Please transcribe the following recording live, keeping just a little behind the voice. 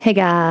Hey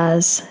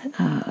guys,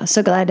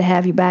 so glad to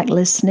have you back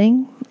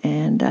listening,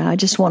 and I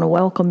just want to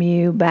welcome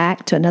you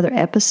back to another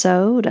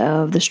episode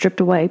of the Stripped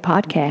Away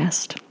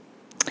podcast.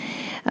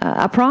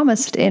 I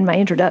promised in my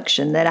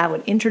introduction that I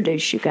would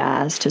introduce you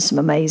guys to some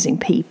amazing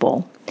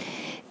people.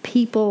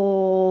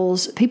 People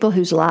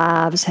whose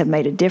lives have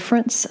made a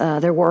difference,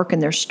 their work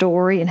and their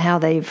story and how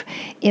they've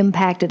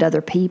impacted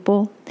other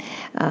people.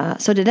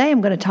 So today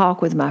I'm going to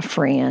talk with my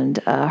friend.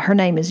 Her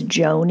name is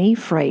Joanie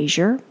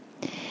Fraser.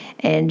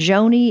 And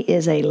Joanie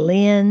is a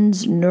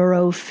LENS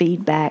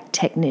Neurofeedback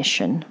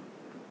technician.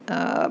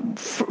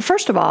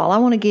 First of all, I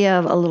want to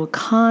give a little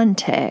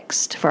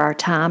context for our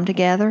time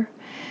together.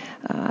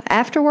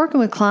 After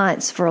working with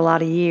clients for a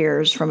lot of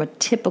years from a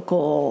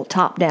typical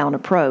top-down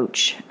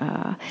approach,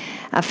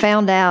 I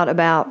found out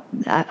about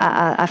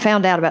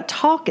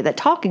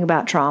talking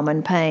about trauma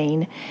and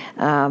pain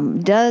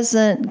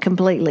doesn't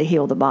completely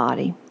heal the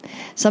body.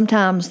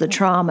 Sometimes the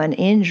trauma and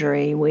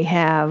injury we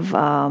have,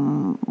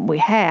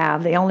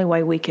 the only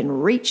way we can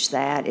reach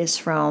that is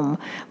from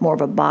more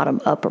of a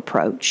bottom-up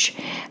approach.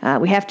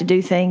 We have to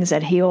do things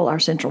that heal our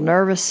central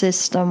nervous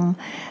system,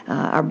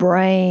 our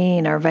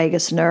brain, our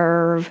vagus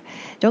nerve.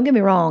 Don't get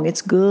me wrong,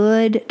 it's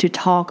good to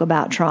talk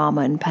about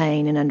trauma and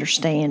pain and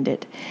understand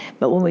it.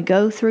 But when we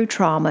go through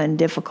trauma and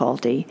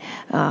difficulty,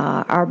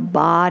 our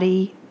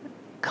body,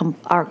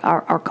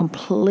 our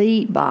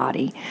complete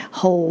body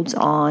holds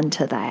on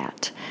to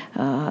that.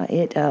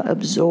 It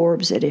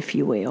absorbs it, if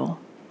you will.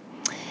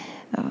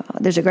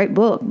 There's a great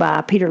book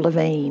by Peter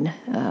Levine.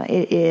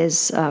 It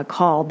is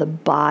called The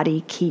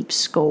Body Keeps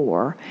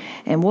Score.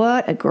 And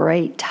what a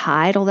great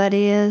title that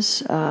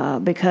is,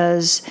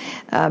 because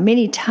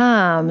many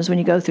times when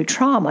you go through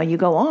trauma, you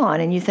go on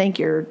and you think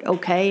you're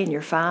okay and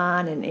you're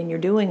fine and you're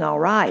doing all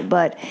right.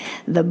 But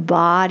the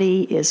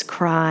body is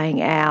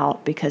crying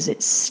out because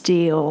it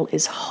still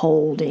is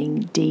holding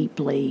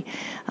deeply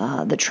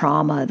the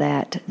trauma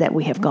that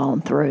we have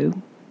gone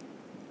through.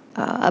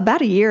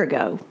 About a year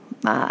ago,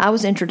 I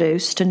was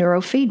introduced to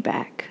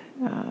neurofeedback.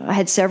 I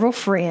had several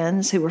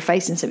friends who were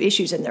facing some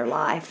issues in their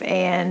life,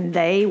 and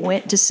they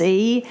went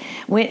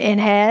and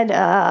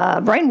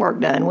had brain work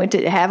done, went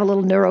to have a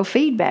little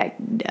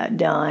neurofeedback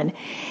done,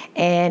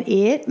 and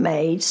it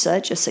made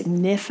such a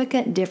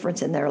significant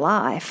difference in their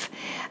life.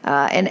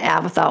 And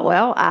I thought,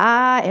 well,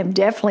 I am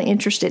definitely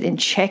interested in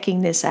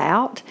checking this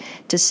out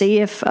to see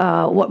if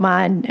what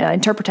my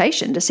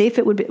interpretation, to see if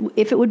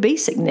it would be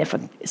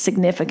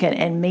significant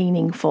and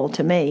meaningful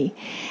to me.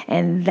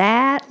 And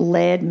that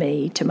led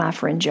me to my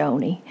friend Joanie.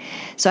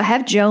 So I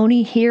have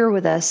Joanie here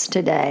with us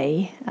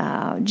today.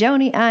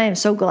 Joanie, I am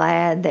so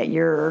glad that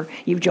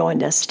you've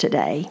joined us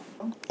today.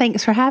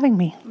 Thanks for having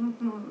me.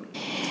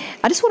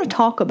 I just want to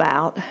talk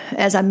about,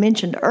 as I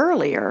mentioned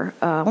earlier,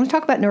 I want to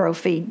talk about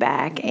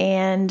neurofeedback,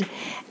 and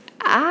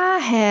I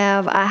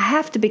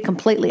have to be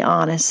completely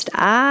honest.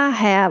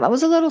 I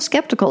was a little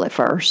skeptical at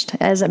first,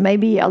 as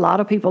maybe a lot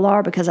of people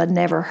are, because I'd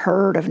never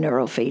heard of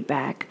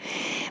neurofeedback.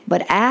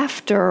 But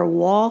after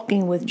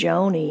walking with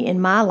Joanie in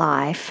my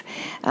life,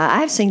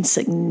 I've seen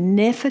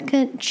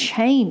significant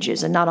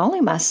changes, and not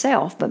only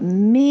myself, but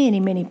many,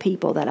 many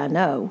people that I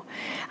know.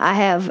 I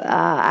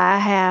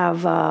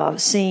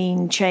have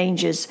seen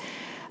changes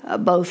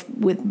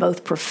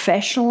both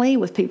professionally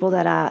with people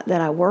that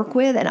I work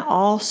with, and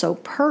also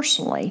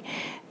personally.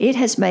 It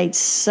has made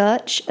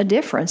such a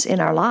difference in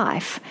our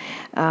life,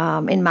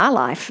 in my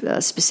life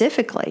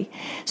specifically.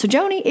 So,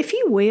 Joanie, if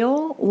you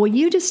will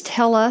you just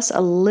tell us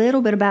a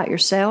little bit about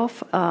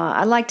yourself?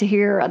 I'd like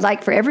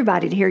for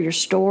everybody to hear your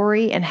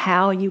story and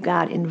how you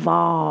got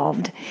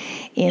involved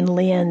in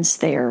LENS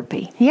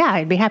therapy. Yeah,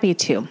 I'd be happy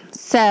to.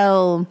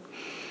 So,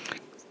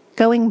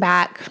 going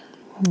back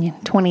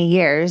 20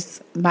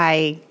 years,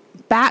 my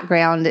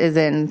background is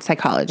in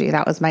psychology.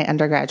 That was my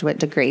undergraduate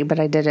degree, but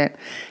I didn't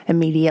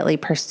immediately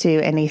pursue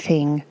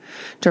anything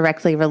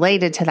directly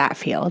related to that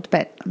field.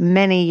 But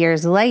many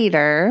years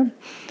later,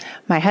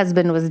 my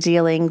husband was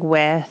dealing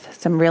with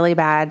some really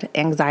bad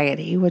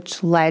anxiety,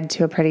 which led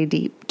to a pretty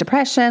deep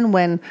depression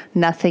when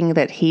nothing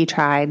that he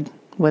tried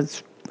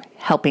was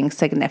helping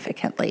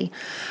significantly.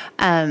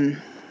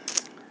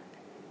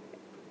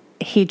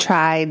 He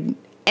tried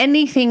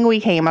anything we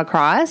came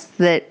across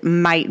that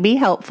might be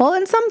helpful,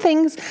 and some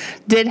things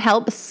did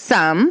help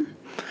some,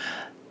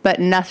 but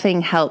nothing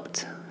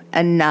helped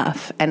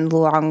enough and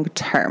long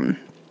term.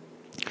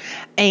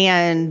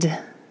 And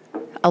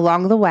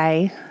along the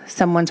way,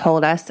 someone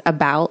told us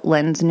about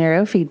LENS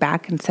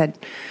Neurofeedback and said,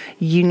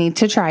 you need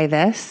to try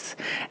this.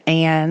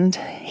 And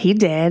he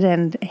did,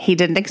 and he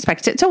didn't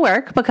expect it to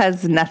work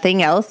because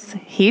nothing else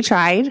he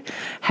tried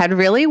had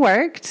really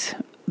worked,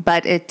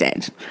 but it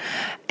did.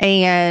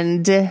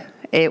 And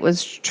it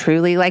was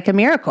truly like a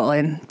miracle.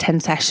 In 10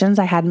 sessions,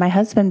 I had my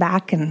husband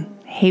back, and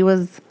he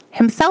was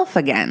himself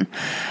again.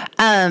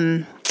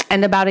 And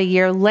about a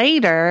year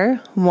later,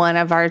 one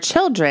of our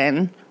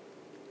children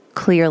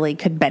clearly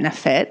could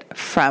benefit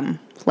from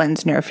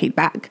LENS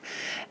Neurofeedback.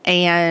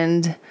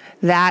 And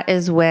that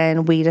is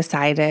when we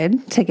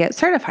decided to get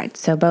certified.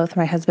 So both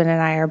my husband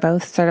and I are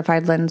both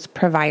certified LENS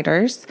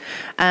providers.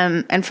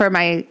 And for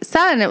my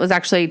son, it was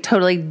actually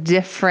totally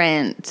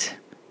different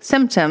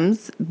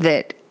symptoms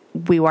that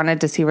we wanted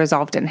to see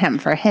resolved in him.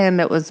 For him,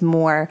 it was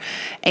more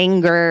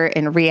anger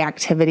and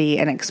reactivity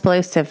and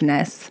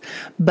explosiveness.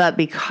 But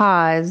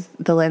because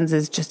the LENS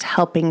is just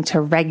helping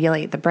to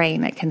regulate the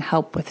brain, it can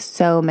help with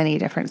so many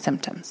different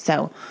symptoms.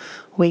 So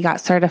we got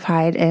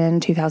certified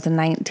in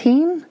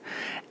 2019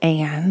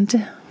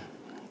 and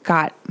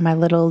got my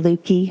little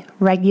Lukey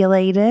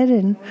regulated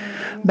and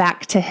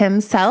back to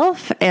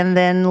himself. And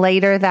then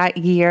later that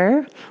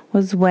year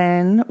was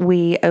when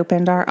we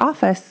opened our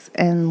office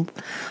in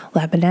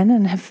Lebanon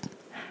and have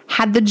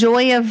had the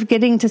joy of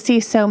getting to see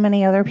so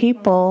many other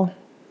people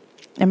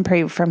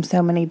improve from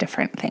so many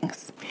different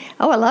things.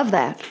 Oh, I love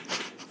that.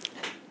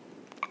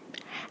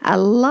 I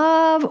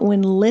love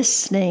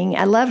listening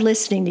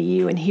to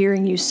you and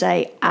hearing you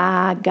say,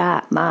 I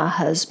got my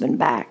husband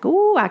back.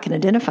 Ooh, I can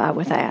identify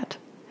with that.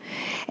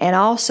 And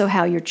also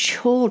how your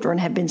children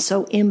have been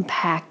so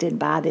impacted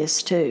by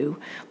this too.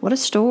 What a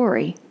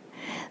story.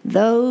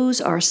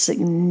 Those are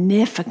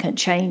significant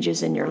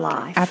changes in your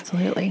life.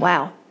 Absolutely.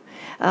 Wow.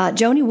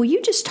 Joanie, will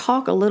you just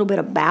talk a little bit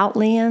about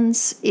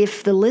LENS?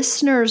 If the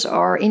listeners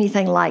are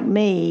anything like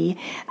me,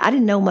 I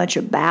didn't know much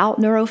about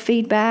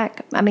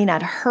neurofeedback. I mean,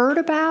 I'd heard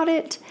about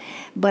it,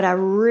 but I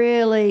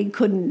really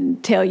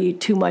couldn't tell you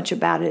too much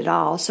about it at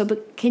all.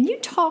 But can you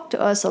talk to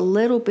us a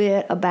little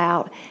bit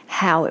about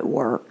how it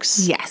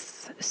works?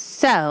 Yes.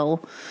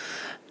 So,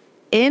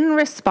 in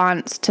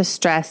response to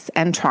stress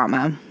and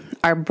trauma,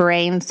 our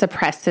brain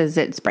suppresses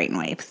its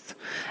brainwaves.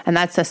 And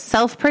that's a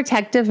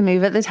self-protective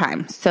move at the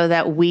time so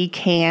that we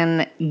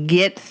can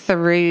get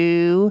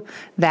through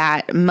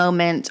that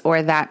moment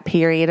or that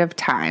period of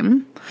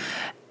time.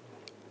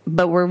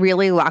 But we're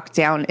really locked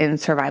down in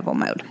survival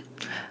mode.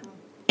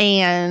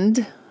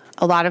 And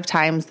a lot of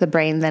times the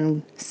brain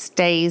then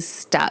stays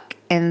stuck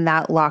in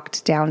that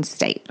locked down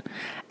state.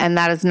 And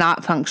that is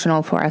not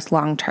functional for us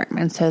long term.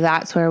 And so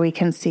that's where we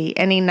can see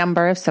any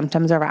number of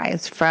symptoms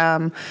arise,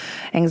 from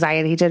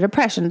anxiety to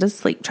depression to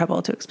sleep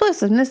trouble to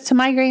explosiveness to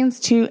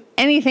migraines to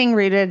anything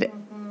rooted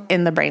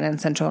in the brain and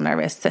central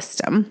nervous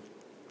system.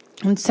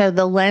 And so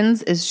the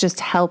LENS is just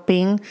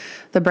helping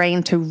the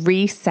brain to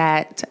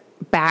reset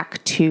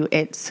back to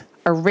its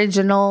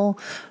original,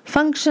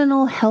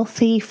 functional,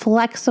 healthy,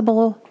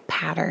 flexible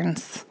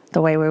patterns,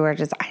 the way we were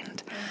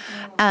designed.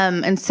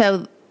 And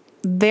so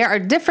there are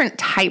different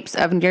types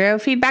of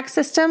neurofeedback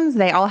systems.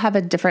 They all have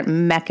a different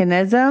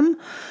mechanism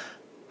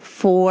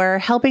for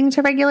helping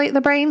to regulate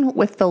the brain.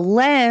 With the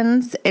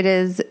LENS, it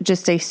is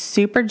just a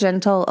super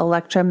gentle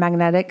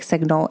electromagnetic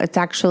signal. It's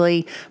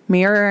actually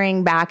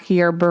mirroring back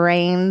your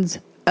brain's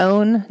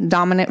own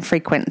dominant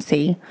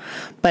frequency,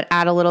 but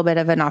at a little bit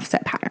of an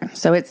offset pattern.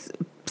 So it's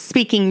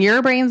speaking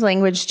your brain's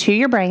language to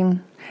your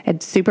brain.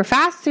 It's super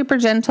fast, super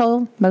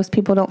gentle. Most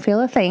people don't feel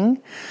a thing,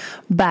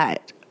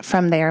 but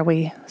from there,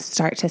 we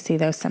start to see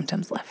those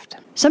symptoms lift.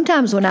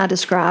 Sometimes when I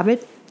describe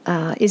it,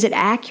 is it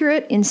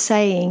accurate in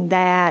saying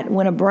that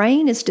when a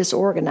brain is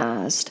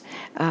disorganized,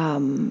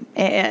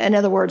 in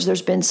other words,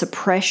 there's been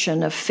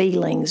suppression of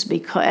feelings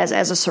because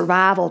as a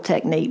survival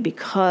technique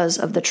because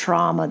of the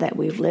trauma that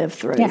we've lived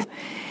through? Yeah.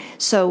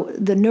 So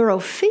the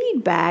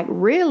neurofeedback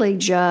really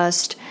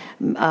just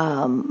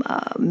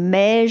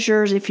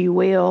measures, if you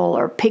will,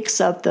 or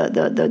picks up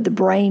the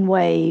brain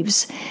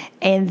waves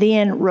and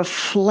then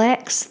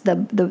reflects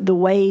the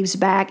waves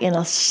back in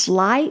a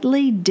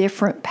slightly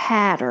different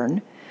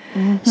pattern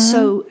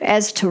so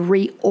as to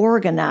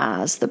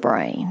reorganize the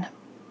brain.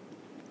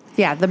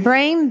 Yeah, the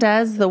brain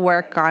does the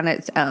work on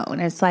its own.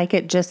 It's like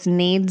it just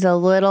needs a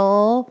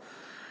little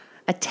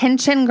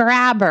attention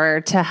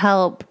grabber to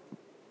help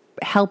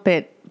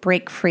it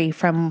break free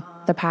from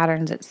the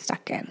patterns it's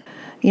stuck in.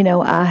 You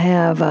know, I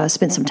have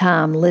spent some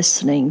time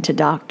listening to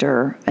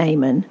Dr.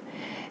 Amen,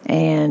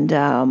 and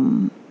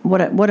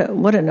what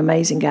an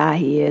amazing guy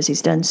he is.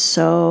 He's done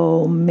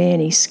so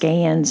many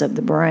scans of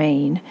the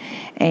brain,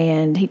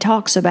 and he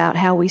talks about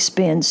how we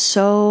spend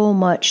so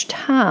much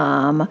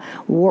time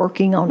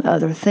working on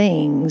other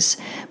things,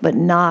 but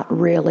not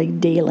really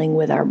dealing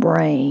with our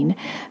brain.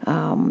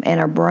 And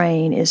our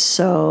brain is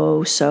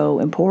so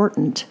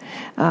important.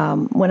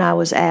 When I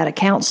was at a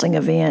counseling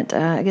event,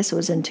 I guess it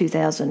was in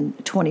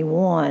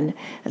 2021,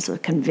 as a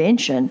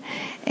convention,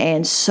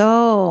 and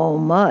so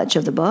much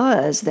of the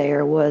buzz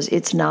there was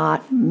it's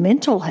not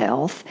mental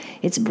health,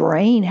 it's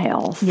brain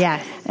health.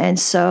 Yes. And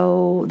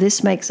so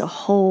this makes a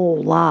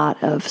whole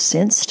lot of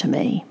sense to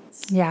me.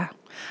 Yeah.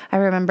 I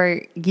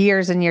remember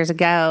years and years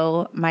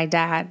ago, my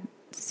dad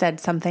said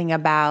something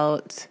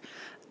about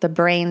the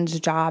brain's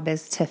job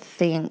is to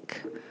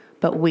think,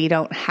 but we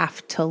don't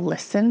have to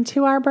listen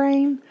to our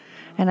brain.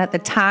 And at the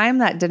time,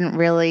 that didn't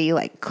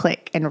really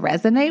click and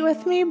resonate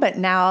with me. But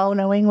now,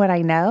 knowing what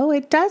I know,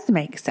 it does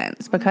make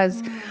sense,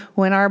 because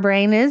when our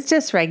brain is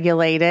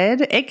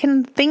dysregulated, it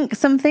can think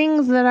some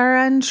things that are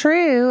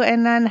untrue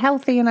and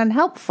unhealthy and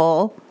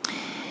unhelpful.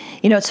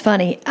 It's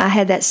funny. I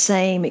had that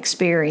same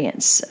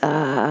experience.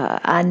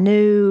 I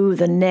knew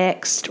the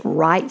next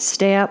right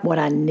step, what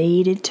I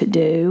needed to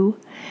do,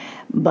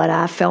 but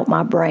I felt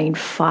my brain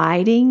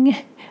fighting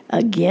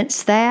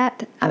against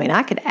that. I mean,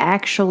 I could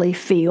actually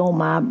feel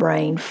my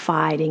brain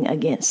fighting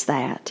against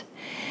that.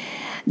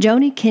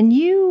 Joanie, can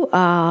you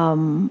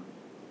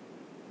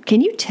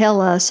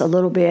tell us a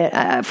little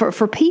bit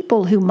for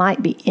people who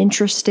might be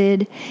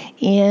interested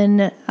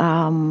in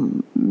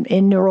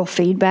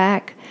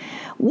neurofeedback?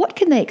 What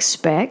can they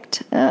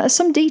expect?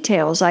 Some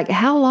details, like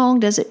how long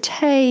does it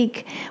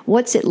take?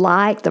 What's it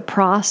like, the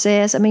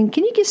process? I mean,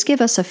 can you just give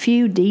us a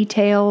few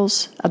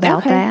details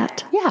about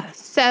that? Yeah.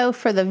 So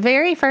for the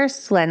very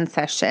first LENS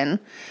session,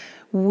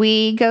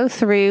 we go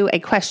through a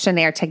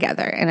questionnaire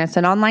together, and it's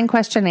an online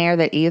questionnaire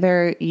that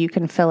either you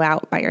can fill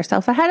out by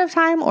yourself ahead of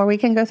time or we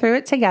can go through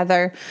it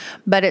together,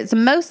 but it's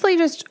mostly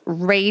just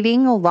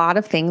rating a lot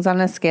of things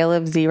on a scale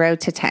of 0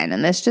 to 10,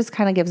 and this just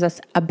kind of gives us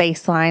a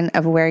baseline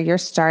of where you're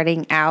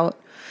starting out,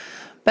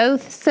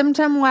 both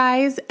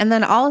symptom-wise, and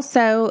then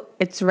also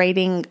it's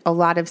rating a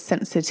lot of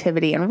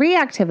sensitivity and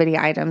reactivity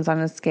items on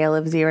a scale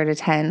of 0 to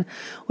 10,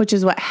 which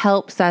is what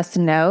helps us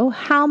know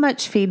how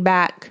much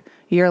feedback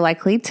you're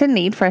likely to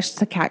need for us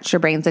to catch your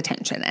brain's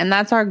attention. And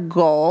that's our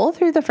goal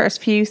through the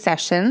first few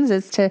sessions,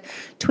 is to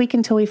tweak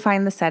until we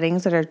find the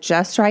settings that are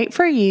just right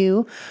for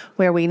you,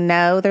 where we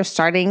know there's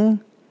starting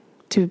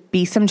to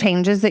be some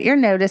changes that you're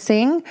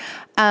noticing.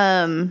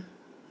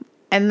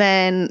 And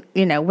then,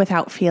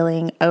 without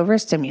feeling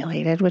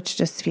overstimulated, which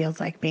just feels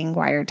like being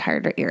wired,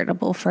 tired, or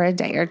irritable for a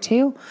day or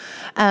two.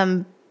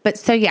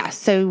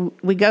 So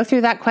we go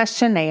through that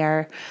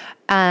questionnaire.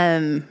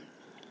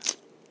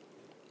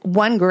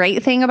 One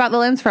great thing about the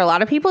LENS for a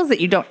lot of people is that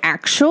you don't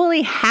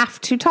actually have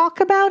to talk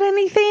about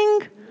anything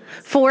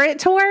for it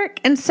to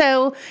work. And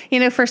so,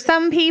 for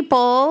some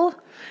people,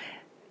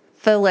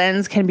 the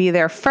LENS can be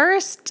their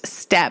first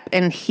step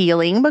in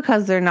healing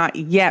because they're not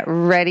yet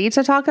ready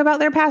to talk about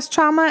their past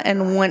trauma.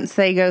 And once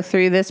they go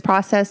through this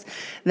process,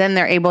 then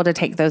they're able to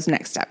take those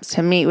next steps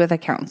to meet with a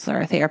counselor,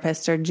 a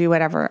therapist, or do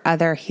whatever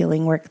other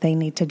healing work they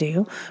need to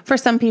do. For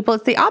some people,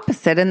 it's the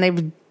opposite, and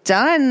they've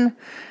done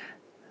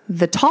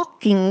the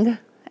talking,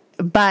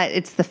 but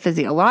it's the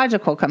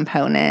physiological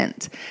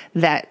component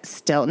that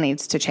still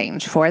needs to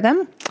change for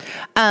them.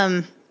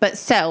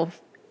 So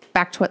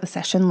back to what the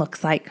session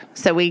looks like.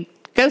 So we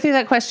go through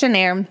that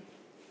questionnaire.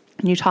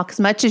 You talk as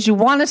much as you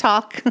want to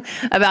talk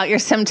about your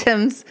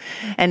symptoms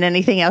and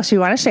anything else you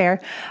want to share.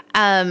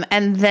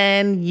 And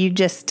then you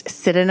just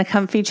sit in a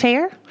comfy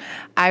chair.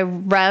 I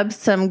rub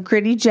some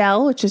gritty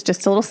gel, which is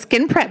just a little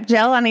skin prep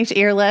gel, on each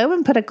earlobe,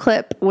 and put a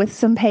clip with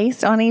some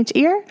paste on each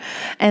ear.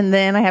 And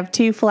then I have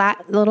 2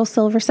 flat little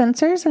silver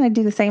sensors, and I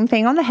do the same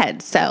thing on the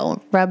head.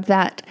 So rub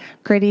that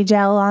gritty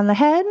gel on the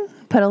head,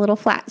 put a little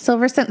flat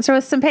silver sensor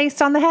with some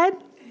paste on the head.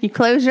 You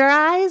close your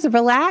eyes,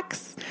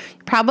 relax.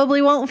 You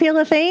probably won't feel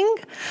a thing.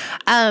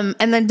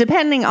 And then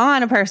depending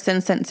on a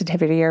person's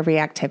sensitivity or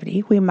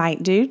reactivity, we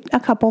might do a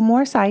couple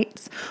more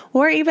sites.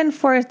 Or even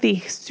for the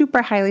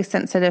super highly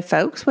sensitive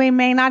folks, we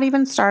may not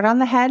even start on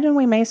the head, and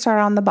we may start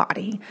on the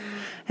body.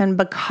 And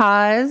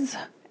because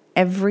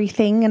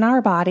everything in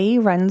our body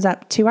runs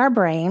up to our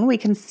brain, we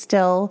can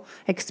still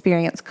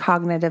experience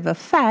cognitive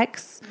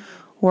effects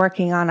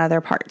working on other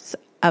parts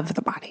of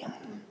the body.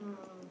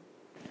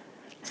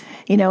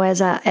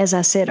 As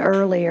I said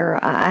earlier,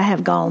 I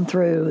have gone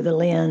through the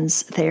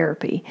LENS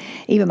therapy,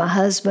 even my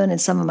husband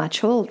and some of my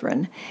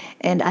children.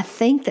 And I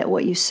think that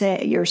what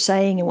you're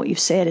saying and what you've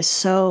said is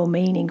so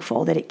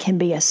meaningful, that it can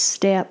be a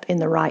step in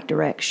the right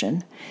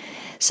direction.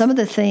 Some of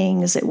the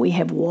things that we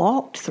have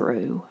walked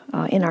through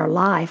in our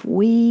life,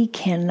 we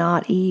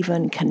cannot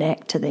even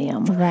connect to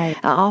them. Right.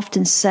 I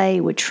often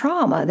say with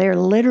trauma, there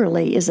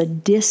literally is a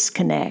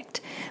disconnect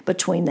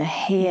between the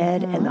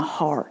head and the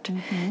heart.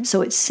 Mm-hmm.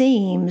 So it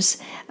seems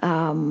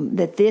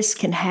that this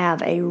can have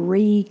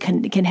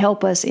can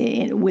help us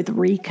with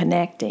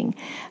reconnecting,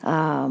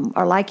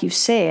 or like you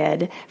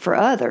said, for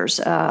others,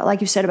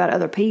 like you said about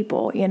other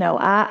people.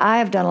 I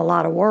have done a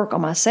lot of work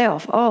on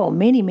myself.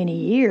 Many, many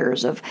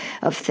years of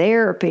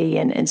therapy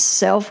and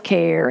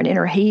self-care and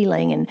inner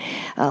healing, and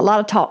a lot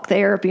of talk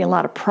therapy and a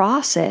lot of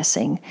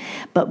processing.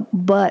 But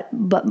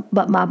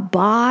my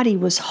body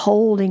was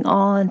holding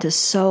on to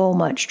so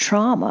much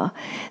trauma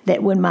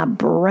that when my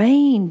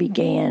brain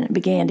began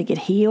to get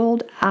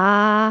healed,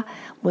 I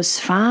was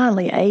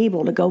finally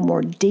able to go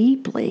more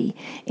deeply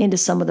into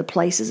some of the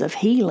places of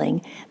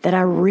healing that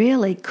I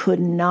really could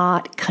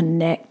not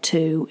connect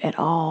to at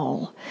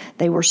all.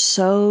 They were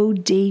so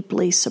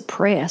deeply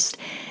suppressed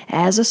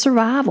as a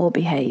survival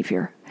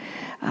behavior.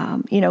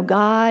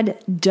 God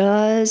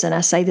does, and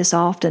I say this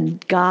often,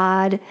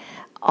 God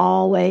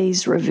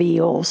always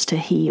reveals to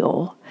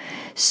heal.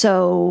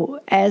 So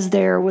as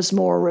there was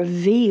more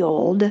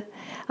revealed,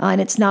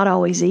 and it's not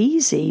always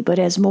easy, but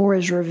as more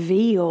is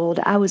revealed,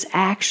 I was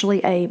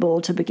actually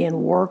able to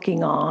begin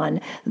working on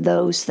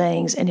those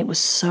things, and it was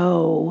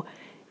so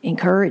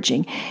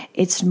encouraging.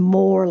 It's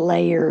more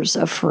layers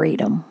of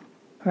freedom.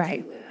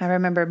 Right. I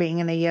remember being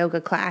in a yoga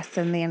class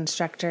and the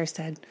instructor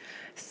said,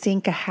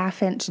 sink a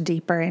half inch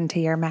deeper into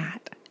your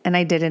mat. And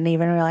I didn't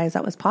even realize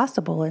that was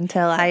possible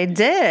until I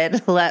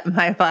did let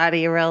my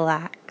body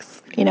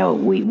relax.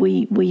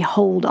 We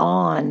hold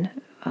on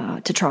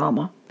to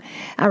trauma.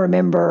 I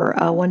remember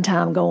one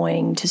time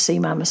going to see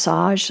my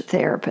massage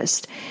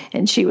therapist,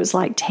 and she was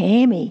like,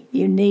 Tammy,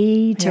 you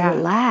need to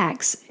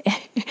relax.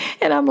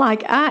 And I'm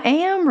like, I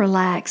am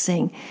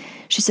relaxing.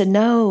 She said,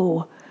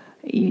 no,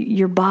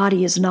 your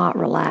body is not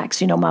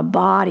relaxed. My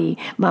body,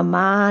 my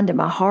mind, and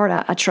my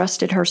heart, I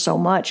trusted her so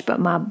much, but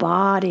my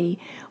body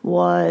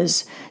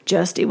was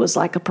it was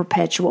like a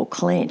perpetual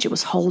clench. It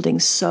was holding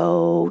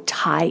so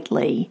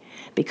tightly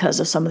because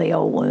of some of the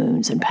old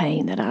wounds and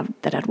pain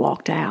that I'd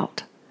walked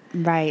out.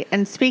 Right.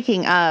 And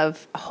speaking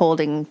of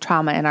holding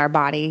trauma in our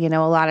body, a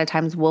lot of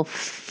times we'll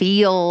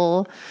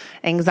feel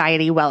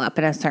anxiety well up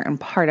in a certain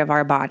part of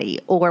our body,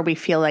 or we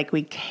feel like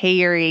we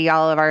carry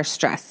all of our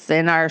stress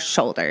in our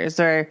shoulders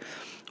or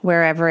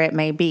wherever it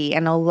may be.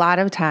 And a lot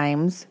of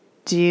times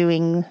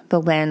doing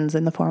the lens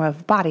in the form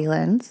of body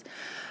lens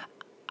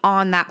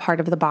on that part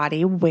of the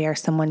body where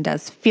someone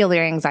does feel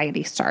their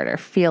anxiety start or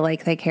feel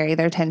like they carry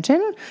their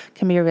tension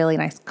can be a really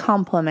nice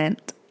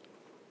complement,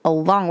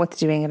 along with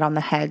doing it on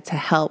the head to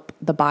help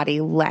the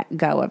body let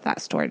go of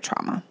that stored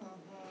trauma.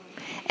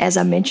 As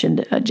I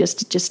mentioned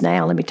just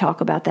now, let me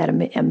talk about that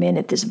a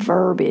minute. This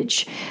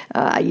verbiage,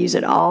 I use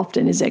it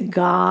often, is that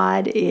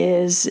God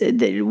is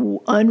the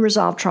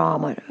unresolved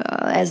trauma.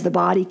 As the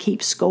body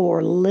keeps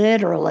score,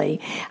 literally,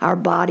 our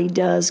body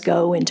does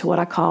go into what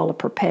I call a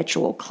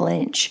perpetual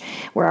clench,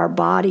 where our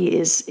body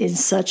is in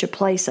such a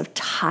place of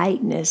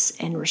tightness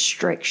and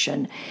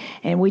restriction.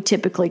 And we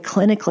typically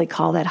clinically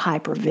call that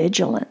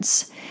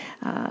hypervigilance.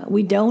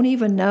 We don't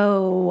even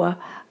know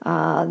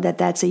that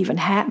that's even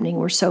happening.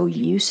 We're so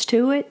used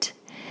to it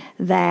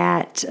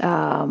that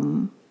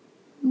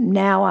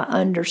now I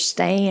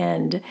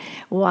understand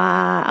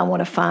why I want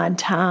to find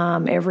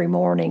time every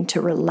morning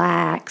to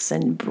relax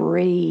and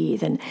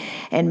breathe,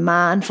 and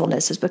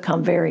mindfulness has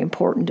become very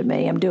important to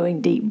me. I'm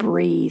doing deep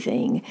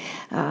breathing.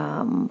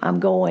 I'm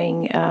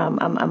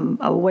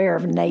aware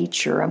of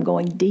nature. I'm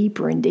going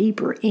deeper and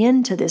deeper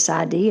into this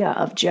idea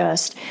of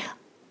just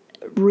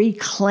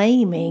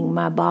reclaiming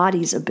my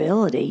body's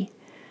ability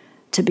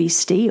to be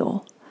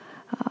still.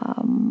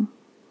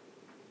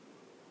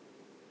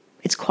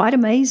 It's quite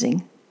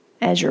amazing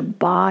as your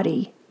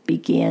body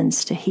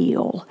begins to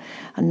heal,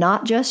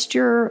 not just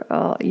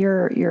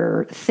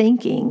your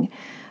thinking,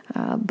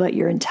 but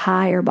your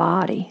entire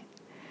body.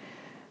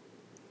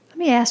 Let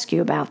me ask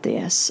you about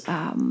this.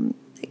 Can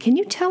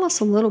you tell us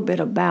a little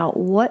bit about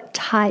what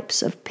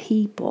types of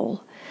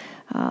people,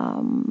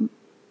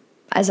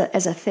 as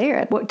a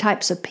therapist, what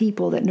types of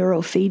people that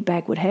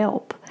neurofeedback would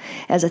help?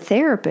 As a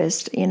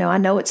therapist, I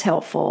know it's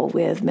helpful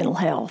with mental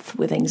health,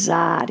 with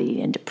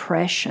anxiety and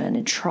depression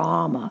and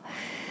trauma.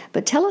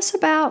 But tell us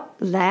about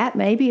that,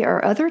 maybe,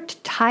 or other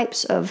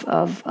types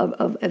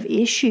of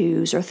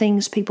issues or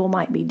things people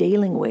might be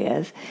dealing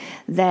with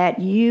that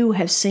you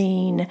have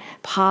seen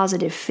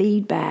positive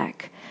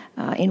feedback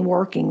in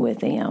working with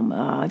them.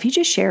 If you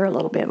just share a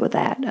little bit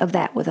of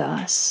that with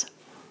us.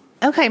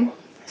 Okay,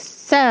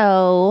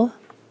 so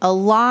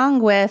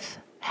along with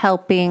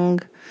helping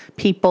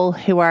people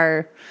who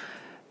are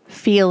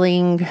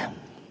feeling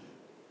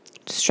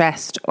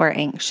stressed or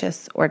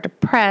anxious or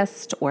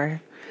depressed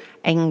or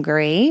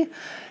angry,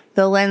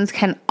 the lens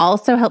can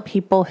also help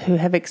people who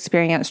have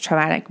experienced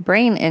traumatic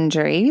brain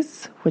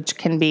injuries, which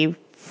can be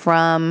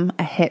from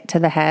a hit to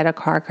the head, a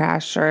car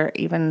crash, or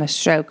even a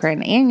stroke or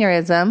an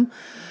aneurysm.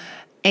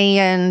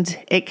 And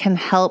it can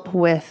help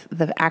with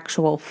the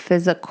actual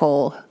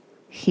physical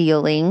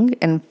healing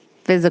and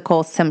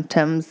physical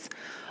symptoms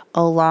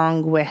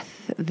along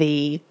with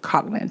the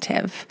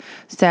cognitive.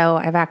 So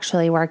I've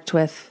actually worked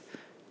with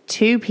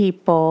 2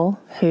 people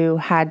who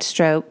had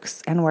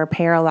strokes and were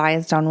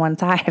paralyzed on one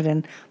side,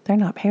 and they're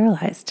not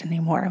paralyzed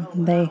anymore. Oh,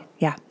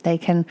 wow. They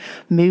can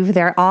move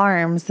their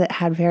arms that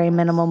had very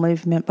minimal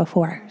movement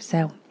before.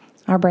 So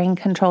our brain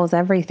controls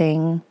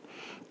everything,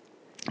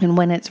 and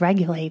when it's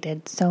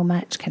regulated, so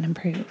much can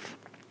improve.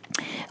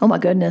 Oh my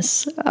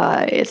goodness!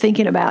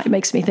 It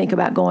makes me think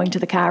about going to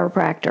the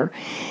chiropractor.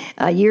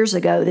 Years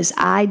ago, this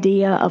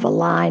idea of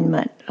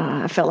alignment.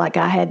 I felt like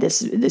I had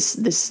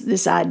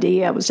this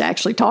idea. I was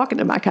actually talking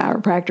to my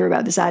chiropractor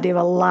about this idea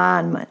of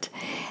alignment,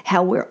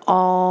 how we're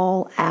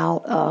all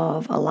out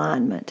of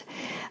alignment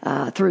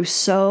through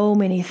so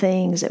many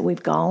things that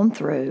we've gone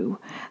through,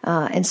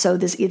 and so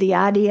the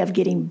idea of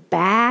getting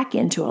back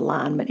into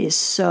alignment is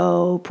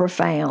so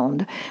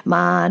profound.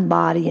 Mind,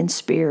 body, and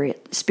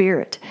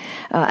spirit.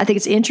 I think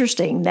it's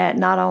interesting that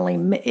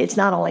it's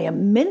not only a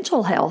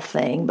mental health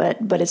thing,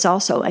 but it's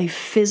also a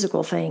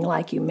physical thing,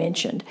 like you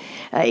mentioned.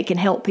 It can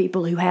help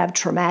people who have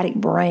traumatic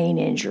brain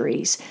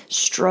injuries,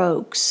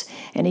 strokes,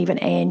 and even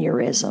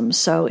aneurysms.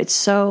 So it's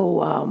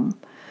so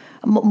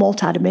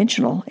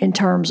multidimensional in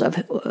terms of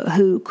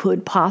who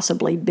could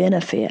possibly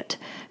benefit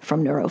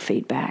from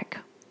neurofeedback.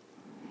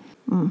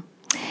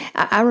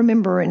 I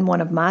remember in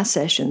one of my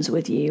sessions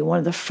with you, one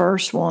of the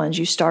first ones,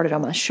 you started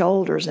on my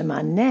shoulders and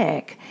my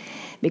neck,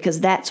 because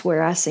that's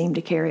where I seem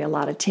to carry a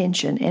lot of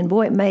tension. And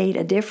boy, it made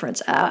a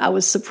difference. I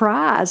was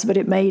surprised, but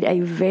it made a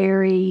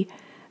very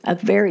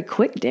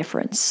quick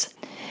difference.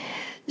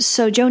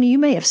 So, Joanie, you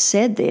may have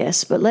said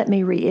this, but let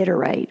me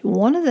reiterate.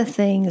 One of the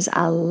things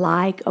I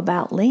like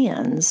about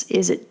LENS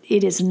is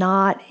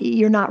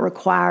you're not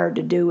required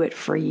to do it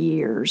for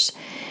years.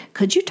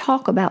 Could you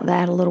talk about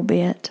that a little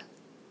bit?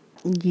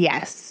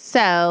 Yes.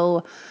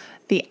 So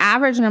the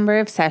average number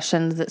of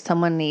sessions that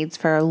someone needs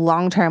for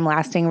long-term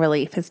lasting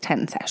relief is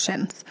 10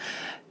 sessions.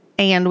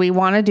 And we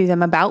want to do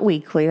them about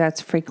weekly.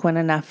 That's frequent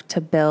enough to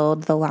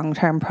build the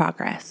long-term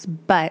progress.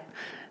 But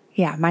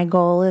yeah, my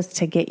goal is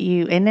to get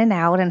you in and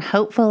out, and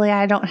hopefully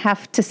I don't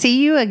have to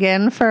see you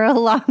again for a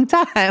long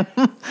time.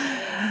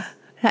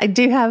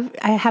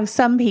 I have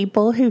some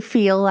people who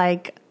feel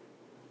like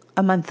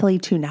a monthly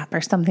tune-up or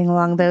something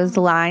along those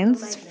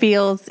lines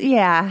feels,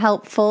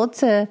 helpful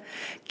to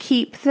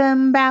keep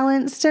them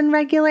balanced and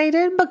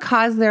regulated,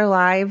 because their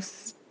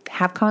lives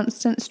have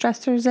constant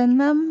stressors in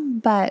them.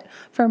 But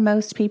for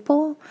most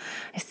people,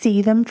 I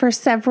see them for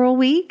several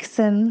weeks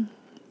and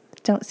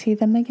don't see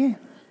them again.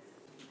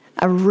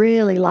 I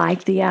really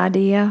like the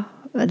idea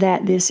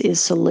that this is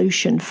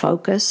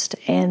solution-focused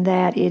and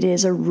that it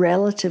is a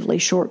relatively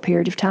short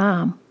period of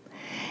time.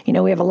 You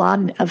know, we have a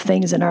lot of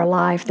things in our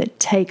life that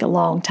take a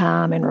long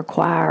time and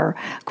require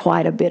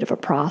quite a bit of a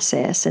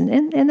process,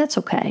 and that's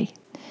okay.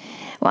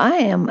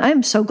 Well,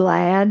 I'm so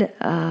glad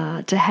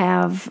to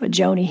have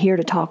Joanie here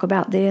to talk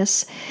about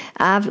this.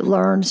 I've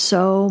learned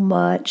so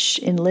much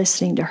in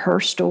listening to her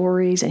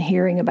stories and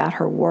hearing about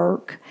her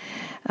work.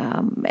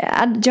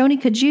 Joanie,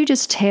 could you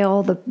just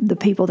tell the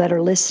people that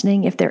are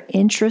listening, if they're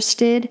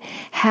interested,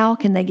 how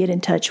can they get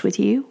in touch with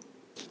you?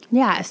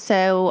 Yeah,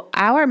 so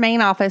our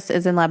main office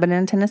is in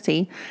Lebanon,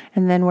 Tennessee,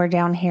 and then we're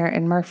down here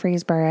in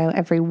Murfreesboro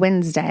every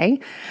Wednesday.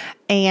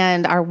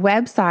 And our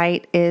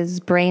website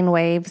is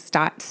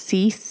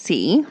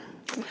brainwaves.cc,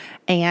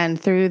 and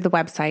through the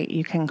website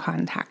you can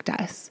contact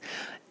us.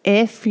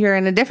 If you're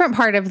in a different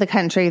part of the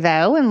country,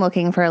 though, and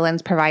looking for a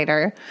LENS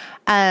provider,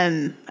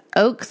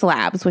 Oaks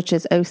Labs, which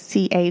is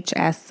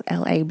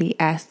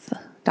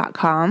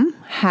OCHSLABS.com,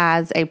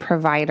 has a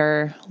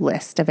provider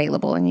list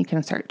available, and you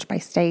can search by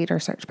state or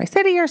search by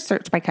city or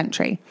search by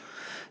country.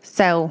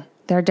 So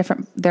there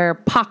are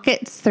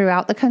pockets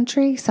throughout the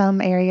country. Some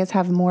areas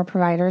have more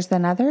providers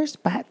than others,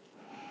 but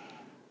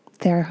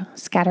they're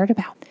scattered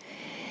about.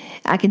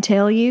 I can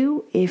tell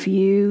you, if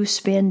you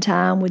spend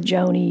time with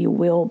Joanie, you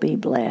will be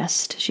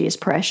blessed. She is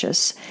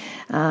precious.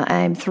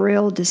 I am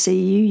thrilled to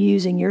see you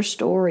using your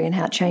story and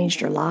how it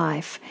changed your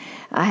life.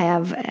 I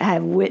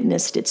have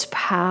witnessed its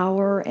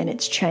power and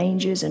its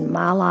changes in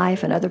my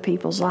life and other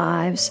people's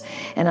lives,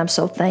 and I'm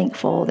so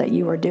thankful that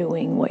you are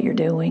doing what you're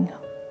doing.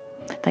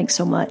 Thanks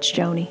so much,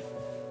 Joanie.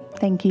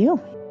 Thank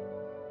you.